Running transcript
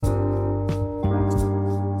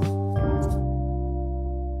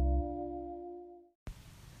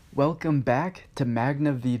Welcome back to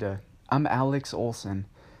Magna Vita. I'm Alex Olson.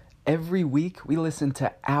 Every week we listen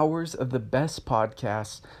to hours of the best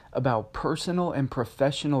podcasts about personal and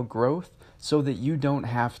professional growth so that you don't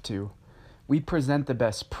have to. We present the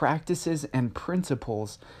best practices and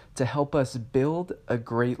principles to help us build a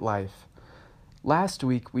great life. Last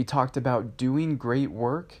week we talked about doing great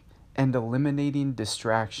work and eliminating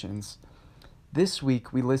distractions. This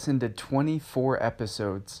week we listened to 24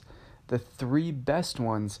 episodes. The 3 best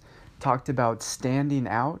ones talked about standing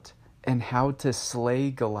out and how to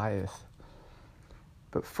slay Goliath.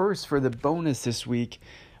 But first, for the bonus this week,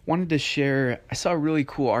 wanted to share, I saw a really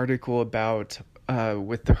cool article about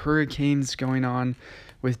with the hurricanes going on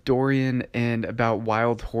with Dorian and about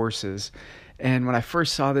wild horses. And when I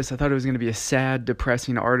first saw this, I thought it was going to be a sad,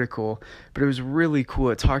 depressing article, but it was really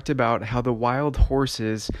cool. It talked about how the wild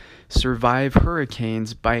horses survive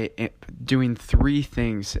hurricanes by doing 3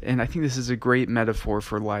 things. And I think this is a great metaphor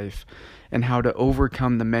for life and how to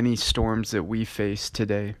overcome the many storms that we face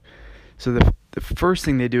today. So the first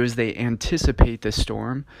thing they do is they anticipate the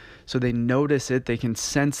storm. So they notice it, they can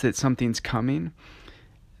sense that something's coming.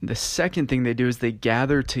 The second thing they do is they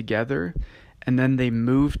gather together and then they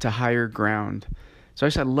move to higher ground. So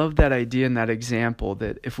I love that idea and that example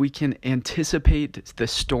that if we can anticipate the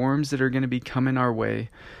storms that are going to be coming our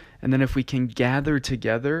way, and then if we can gather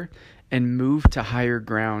together and move to higher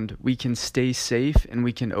ground, we can stay safe and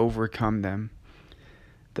we can overcome them.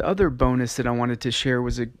 The other bonus that I wanted to share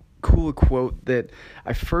was a cool quote that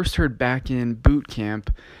I first heard back in boot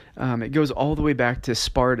camp. It goes all the way back to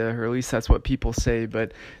Sparta, or at least that's what people say,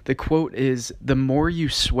 but the quote is, "The more you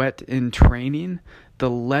sweat in training,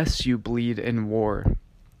 the less you bleed in war."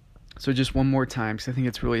 So just one more time, because I think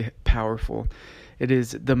it's really powerful. It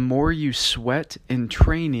is, the more you sweat in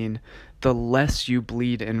training, the less you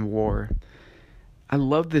bleed in war. I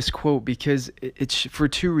love this quote because it's for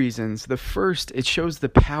 2 reasons. The first, it shows the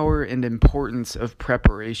power and importance of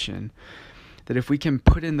preparation. That if we can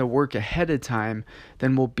put in the work ahead of time,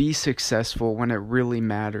 then we'll be successful when it really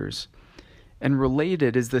matters. And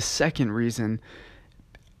related is the second reason.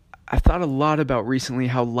 I thought a lot about recently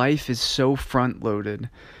how life is so front-loaded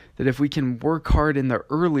that if we can work hard in the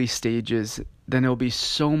early stages, then it'll be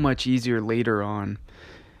so much easier later on.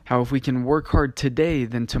 How if we can work hard today,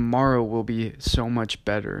 then tomorrow will be so much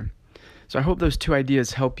better. So I hope those 2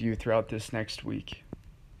 ideas help you throughout this next week.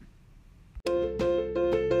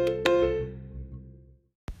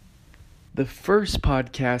 The first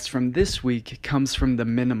podcast from this week comes from The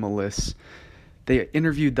Minimalists. They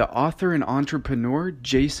interviewed the author and entrepreneur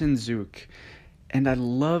Jason Zook, and I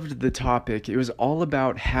loved the topic. It was all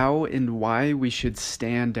about how and why we should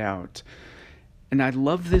stand out. And I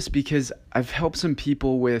love this because I've helped some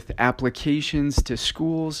people with applications to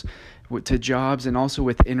schools, to jobs, and also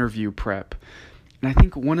with interview prep. And I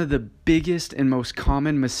think one of the biggest and most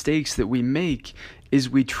common mistakes that we make is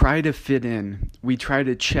we try to fit in. We try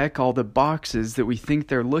to check all the boxes that we think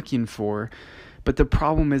they're looking for. But the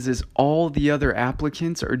problem is all the other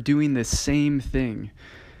applicants are doing the same thing.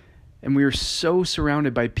 And we are so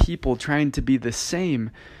surrounded by people trying to be the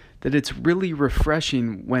same that it's really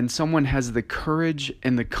refreshing when someone has the courage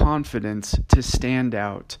and the confidence to stand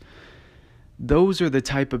out. Those are the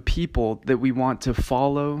type of people that we want to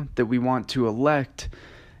follow, that we want to elect,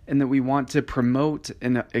 and that we want to promote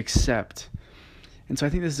and accept. And so I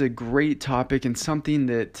think this is a great topic and something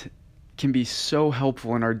that can be so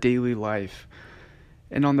helpful in our daily life.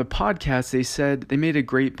 And on the podcast, they made a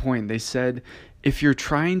great point. They said, if you're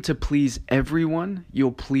trying to please everyone,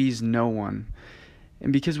 you'll please no one.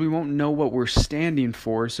 And because we won't know what we're standing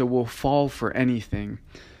for, so we'll fall for anything.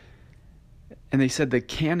 And they said the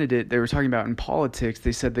candidate, they were talking about in politics,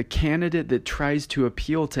 they said the candidate that tries to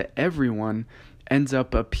appeal to everyone ends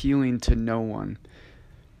up appealing to no one.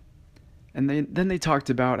 And then they talked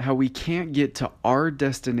about how we can't get to our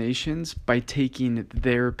destinations by taking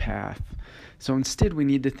their path. So instead we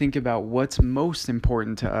need to think about what's most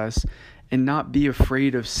important to us and not be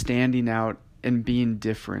afraid of standing out and being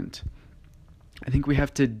different. I think we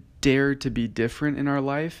have to dare to be different in our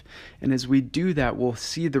life, and as we do that, we'll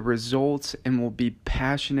see the results and we'll be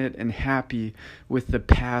passionate and happy with the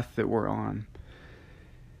path that we're on.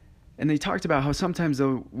 And they talked about how sometimes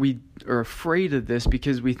though we are afraid of this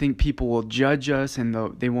because we think people will judge us and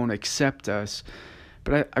they won't accept us.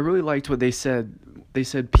 But I really liked what they said. They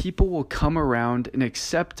said people will come around and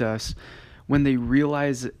accept us when they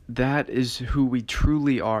realize that is who we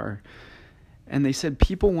truly are. And they said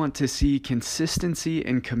people want to see consistency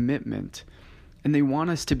and commitment, and they want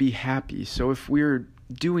us to be happy. So if we're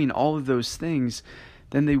doing all of those things,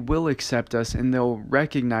 then they will accept us and they'll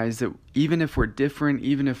recognize that even if we're different,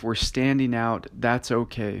 even if we're standing out, that's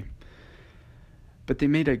okay. But they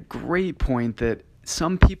made a great point that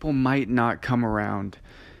some people might not come around.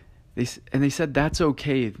 They said that's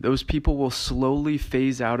okay. Those people will slowly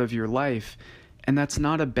phase out of your life, and that's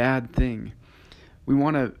not a bad thing. We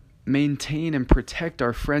want to maintain and protect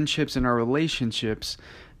our friendships and our relationships.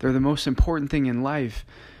 They're the most important thing in life.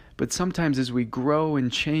 But sometimes as we grow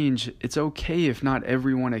and change, it's okay if not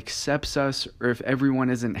everyone accepts us or if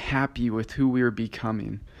everyone isn't happy with who we are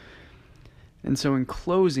becoming. And so in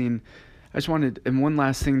closing, I just wanted, and one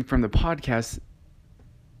last thing from the podcast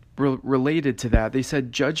related to that, they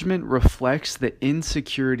said judgment reflects the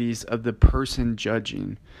insecurities of the person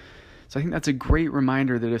judging. So I think that's a great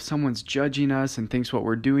reminder that if someone's judging us and thinks what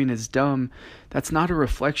we're doing is dumb, that's not a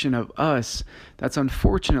reflection of us. That's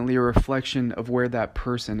unfortunately a reflection of where that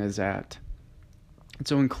person is at. And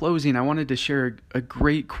so in closing, I wanted to share a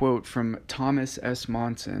great quote from Thomas S.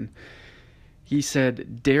 Monson. He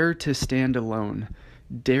said, "Dare to stand alone.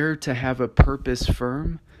 Dare to have a purpose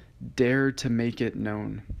firm. Dare to make it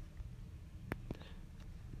known."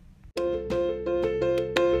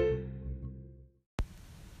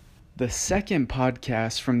 The second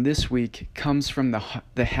podcast from this week comes from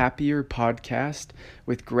the Happier podcast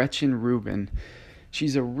with Gretchen Rubin.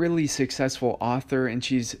 She's a really successful author, and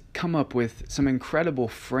she's come up with some incredible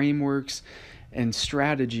frameworks and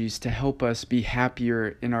strategies to help us be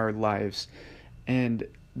happier in our lives. And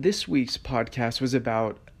this week's podcast was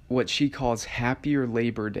about what she calls Happier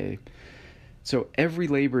Labor Day. So every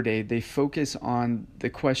Labor Day, they focus on the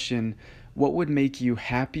question, what would make you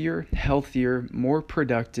happier, healthier, more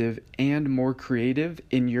productive, and more creative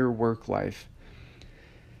in your work life?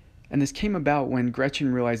 And this came about when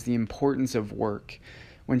Gretchen realized the importance of work.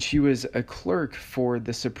 When she was a clerk for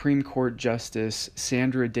the Supreme Court Justice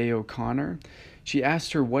Sandra Day O'Connor, she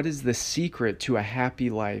asked her, what is the secret to a happy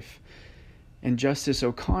life? And Justice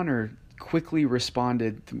O'Connor quickly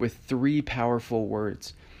responded with 3 powerful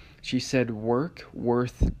words. She said, work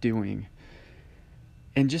worth doing.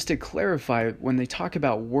 And just to clarify, when they talk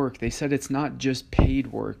about work, they said it's not just paid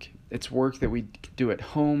work. It's work that we do at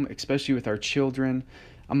home, especially with our children.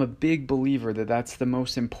 I'm a big believer that that's the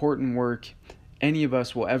most important work any of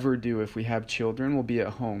us will ever do if we have children, will be at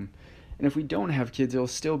home. And if we don't have kids, it'll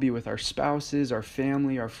still be with our spouses, our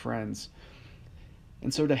family, our friends.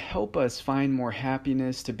 And so to help us find more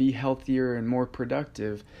happiness, to be healthier and more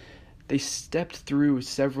productive, they stepped through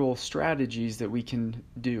several strategies that we can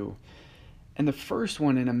do. And the first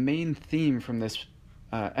one, and a main theme from this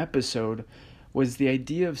episode, was the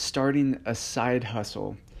idea of starting a side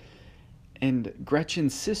hustle. And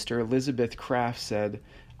Gretchen's sister, Elizabeth Kraft, said,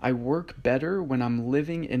 "I work better when I'm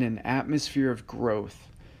living in an atmosphere of growth."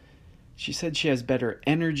 She said she has better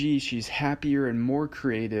energy, she's happier and more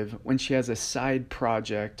creative when she has a side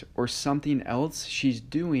project or something else she's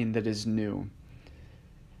doing that is new.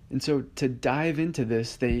 And so to dive into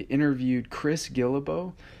this, they interviewed Chris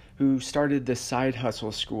Guillebeau, who started the Side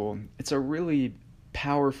Hustle School. It's a really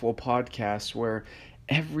powerful podcast where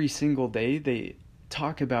every single day they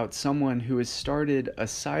talk about someone who has started a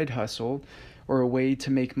side hustle or a way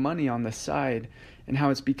to make money on the side and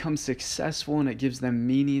how it's become successful and it gives them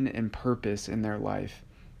meaning and purpose in their life.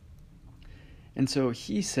 And so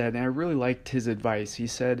he said, and I really liked his advice, he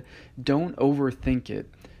said, don't overthink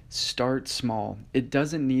it. Start small. It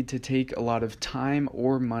doesn't need to take a lot of time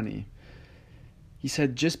or money. He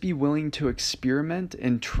said, just be willing to experiment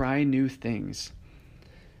and try new things.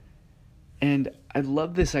 And I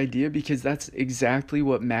love this idea because that's exactly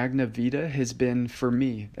what Magna Vita has been for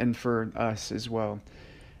me and for us as well.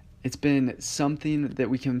 It's been something that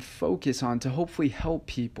we can focus on to hopefully help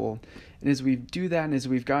people. And as we do that and as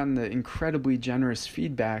we've gotten the incredibly generous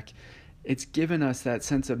feedback, it's given us that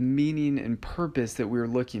sense of meaning and purpose that we were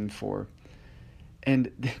looking for.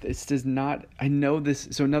 And this does not, I know this,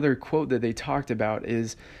 so another quote that they talked about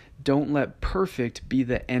is, don't let perfect be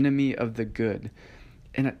the enemy of the good.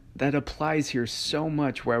 And that applies here so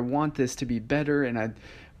much, where I want this to be better and I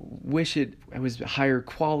wish it was higher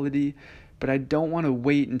quality, but I don't want to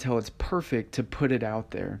wait until it's perfect to put it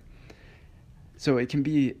out there. So it can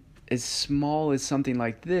be as small as something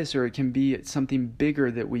like this, or it can be something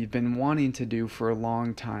bigger that we've been wanting to do for a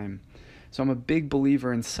long time. So I'm a big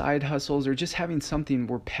believer in side hustles or just having something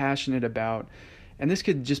we're passionate about. And this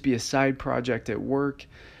could just be a side project at work,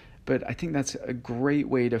 but I think that's a great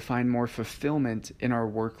way to find more fulfillment in our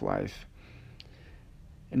work life.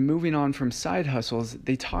 And moving on from side hustles,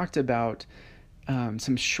 they talked about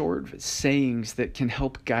some short sayings that can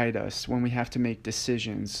help guide us when we have to make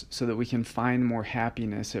decisions so that we can find more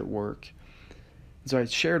happiness at work. So I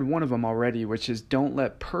shared one of them already, which is don't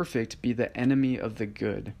let perfect be the enemy of the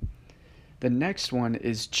good. The next one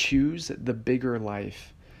is choose the bigger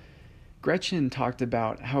life. Gretchen talked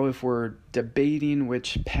about how if we're debating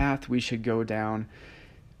which path we should go down,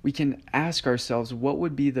 we can ask ourselves what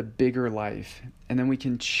would be the bigger life, and then we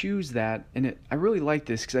can choose that. And I really like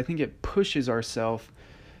this because I think it pushes ourselves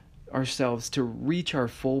to reach our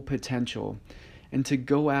full potential and to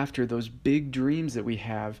go after those big dreams that we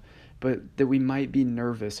have, but that we might be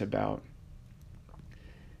nervous about.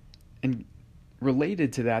 And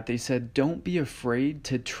related to that, they said, don't be afraid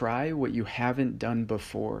to try what you haven't done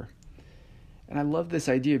before. And I love this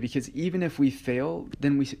idea because even if we fail,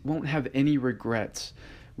 then we won't have any regrets.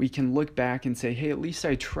 We can look back and say, hey, at least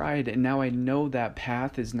I tried, and now I know that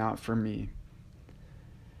path is not for me.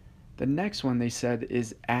 The next one they said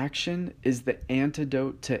is action is the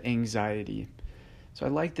antidote to anxiety. So I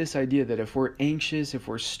like this idea that if we're anxious, if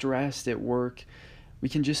we're stressed at work, we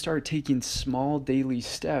can just start taking small daily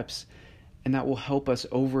steps, and that will help us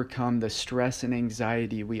overcome the stress and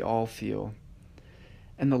anxiety we all feel.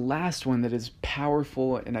 And the last one that is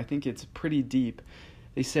powerful, and I think it's pretty deep,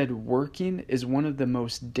 they said working is one of the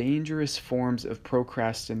most dangerous forms of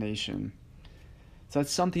procrastination. So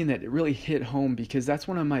that's something that really hit home because that's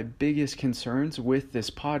one of my biggest concerns with this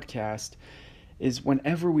podcast is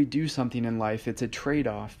whenever we do something in life, it's a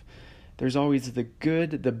trade-off. There's always the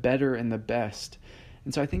good, the better, and the best.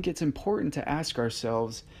 And so I think it's important to ask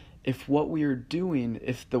ourselves if what we are doing,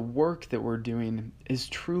 if the work that we're doing is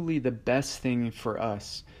truly the best thing for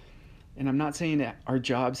us. And I'm not saying that our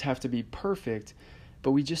jobs have to be perfect,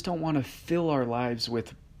 but we just don't want to fill our lives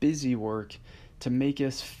with busy work to make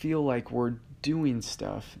us feel like we're doing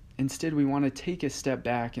stuff. Instead, we want to take a step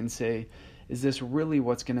back and say, is this really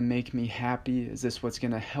what's going to make me happy? Is this what's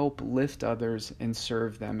going to help lift others and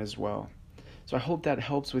serve them as well? So I hope that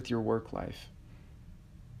helps with your work life.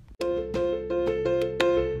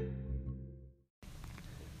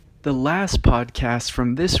 The last podcast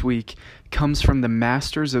from this week comes from the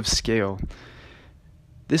Masters of Scale.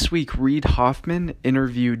 This week, Reid Hoffman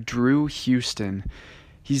interviewed Drew Houston.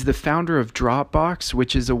 He's the founder of Dropbox,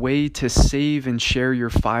 which is a way to save and share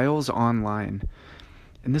your files online.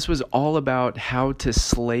 And this was all about how to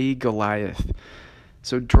slay Goliath.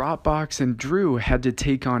 So Dropbox and Drew had to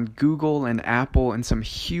take on Google and Apple and some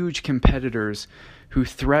huge competitors who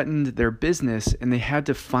threatened their business, and they had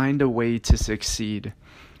to find a way to succeed.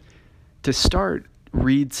 To start,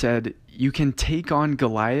 Reid said, you can take on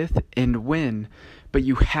Goliath and win, but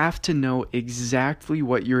you have to know exactly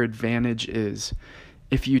what your advantage is.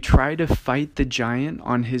 If you try to fight the giant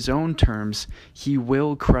on his own terms, he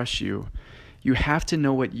will crush you. You have to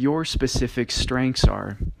know what your specific strengths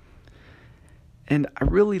are. And I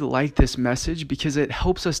really like this message because it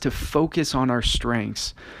helps us to focus on our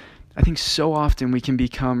strengths. I think so often we can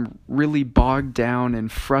become really bogged down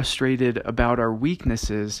and frustrated about our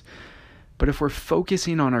weaknesses. But if we're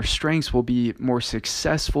focusing on our strengths, we'll be more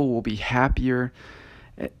successful, we'll be happier.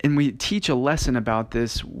 And we teach a lesson about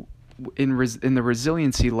this in the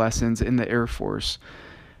resiliency lessons in the Air Force.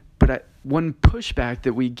 But one pushback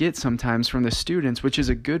that we get sometimes from the students, which is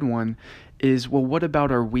a good one, is, well, what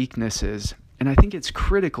about our weaknesses? And I think it's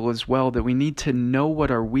critical as well that we need to know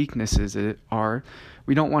what our weaknesses are.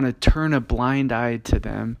 We don't want to turn a blind eye to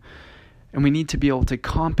them. And we need to be able to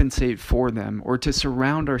compensate for them or to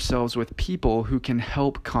surround ourselves with people who can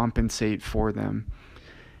help compensate for them.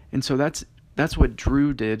 And so that's what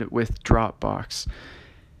Drew did with Dropbox.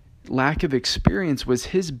 Lack of experience was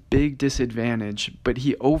his big disadvantage, but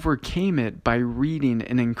he overcame it by reading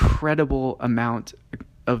an incredible amount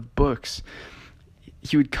of books.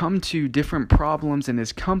 He would come to different problems in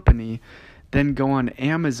his company, then go on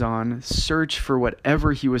Amazon, search for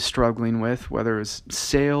whatever he was struggling with, whether it was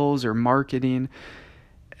sales or marketing,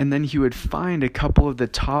 and then he would find a couple of the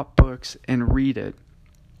top books and read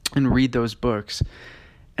those books.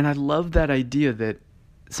 And I love that idea that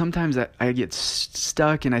sometimes I get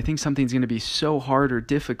stuck and I think something's going to be so hard or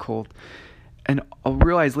difficult, and I'll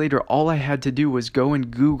realize later all I had to do was go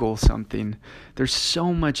and Google something. There's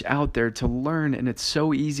so much out there to learn, and it's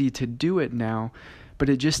so easy to do it now. But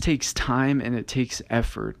it just takes time and it takes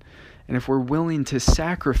effort. And if we're willing to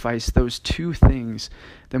sacrifice those two things,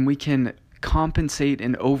 then we can compensate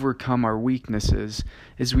and overcome our weaknesses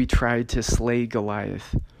as we try to slay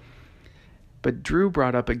Goliath. But Drew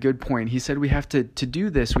brought up a good point. He said we have to do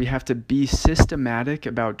this, we have to be systematic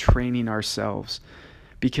about training ourselves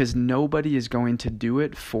because nobody is going to do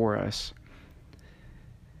it for us.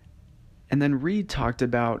 And then Reid talked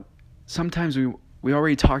about sometimes we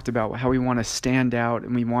already talked about how we want to stand out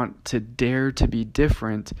and we want to dare to be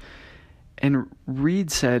different. And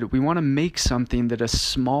Reed said, we want to make something that a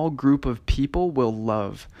small group of people will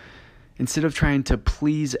love. Instead of trying to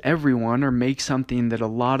please everyone or make something that a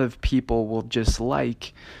lot of people will just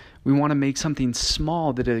like, we want to make something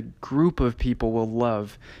small that a group of people will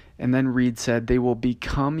love. And then Reed said, they will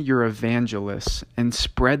become your evangelists and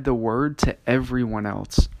spread the word to everyone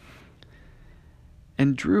else.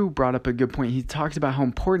 And Drew brought up a good point. He talked about how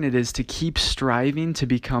important it is to keep striving to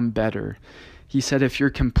become better. He said, if you're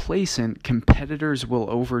complacent, competitors will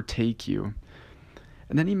overtake you.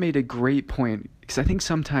 And then he made a great point, because I think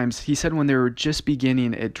sometimes, he said when they were just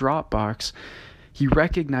beginning at Dropbox, he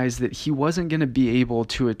recognized that he wasn't going to be able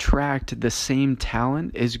to attract the same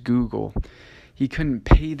talent as Google. He couldn't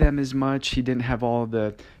pay them as much. He didn't have all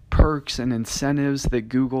the perks and incentives that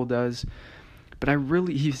Google does. But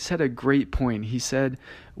he said a great point. He said,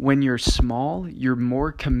 when you're small, you're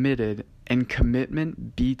more committed, and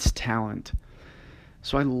commitment beats talent.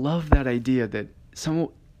 So I love that idea that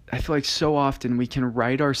I feel like so often we can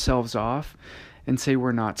write ourselves off and say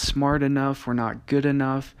we're not smart enough, we're not good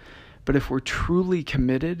enough. But if we're truly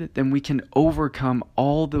committed, then we can overcome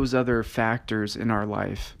all those other factors in our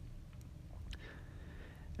life.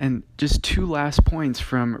 And just 2 last points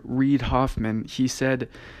from Reid Hoffman. He said,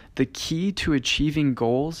 the key to achieving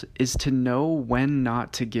goals is to know when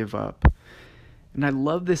not to give up. And I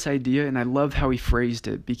love this idea, and I love how he phrased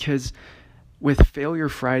it, because with Failure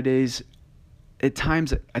Fridays, at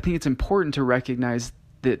times, I think it's important to recognize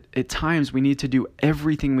that at times we need to do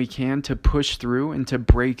everything we can to push through and to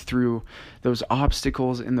break through those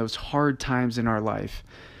obstacles and those hard times in our life.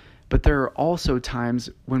 But there are also times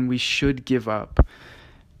when we should give up.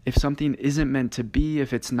 If something isn't meant to be,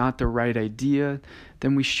 if it's not the right idea,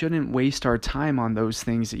 then we shouldn't waste our time on those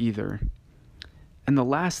things either. And the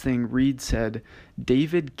last thing Reed said,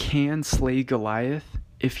 David can slay Goliath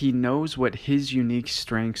if he knows what his unique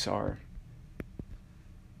strengths are.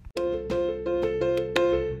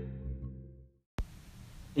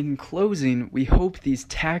 In closing, we hope these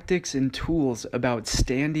tactics and tools about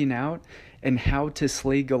standing out and how to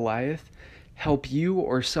slay Goliath help you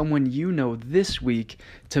or someone you know this week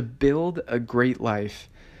to build a great life.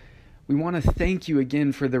 We want to thank you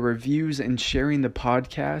again for the reviews and sharing the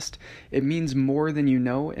podcast. It means more than you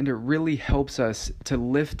know, and it really helps us to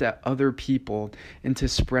lift at other people and to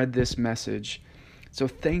spread this message. So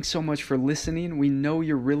thanks so much for listening. We know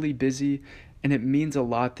you're really busy, and it means a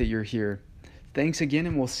lot that you're here. Thanks again,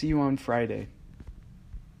 and we'll see you on Friday.